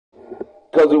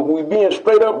Because if we being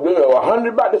straight up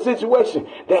 100 about the situation,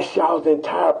 that's y'all's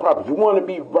entire problem. If you want to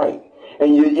be right,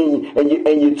 and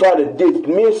you try to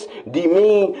dismiss,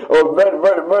 demean, or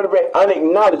vertebrate,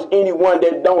 unacknowledge anyone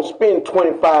that don't spend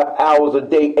 25 hours a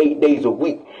day, 8 days a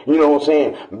week. You know what I'm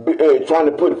saying? Trying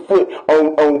to put a foot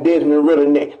on Desmond Ritter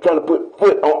neck, trying to put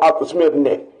foot on Arthur Smith's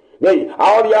neck. Now,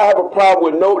 all y'all have a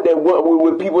problem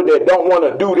with people that don't want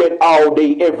to do that all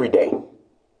day, every day.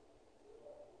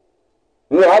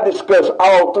 Yeah, I discussed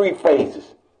all three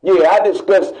phases. Yeah, I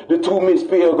discussed the 2 missed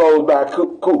field goals by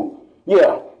Cool.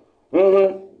 Yeah.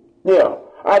 Yeah.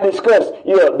 I discussed,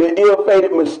 the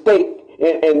ill-fated mistake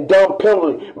and dumb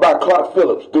penalty by Clark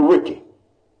Phillips, the rookie.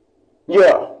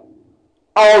 Yeah.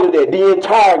 All of that, the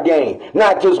entire game,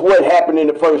 not just what happened in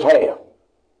the first half.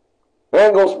 I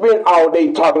ain't going to spend all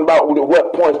day talking about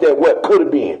what points that what could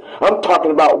have been. I'm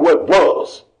talking about what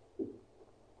was.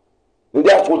 And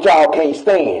that's what y'all can't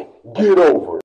stand. Get over it.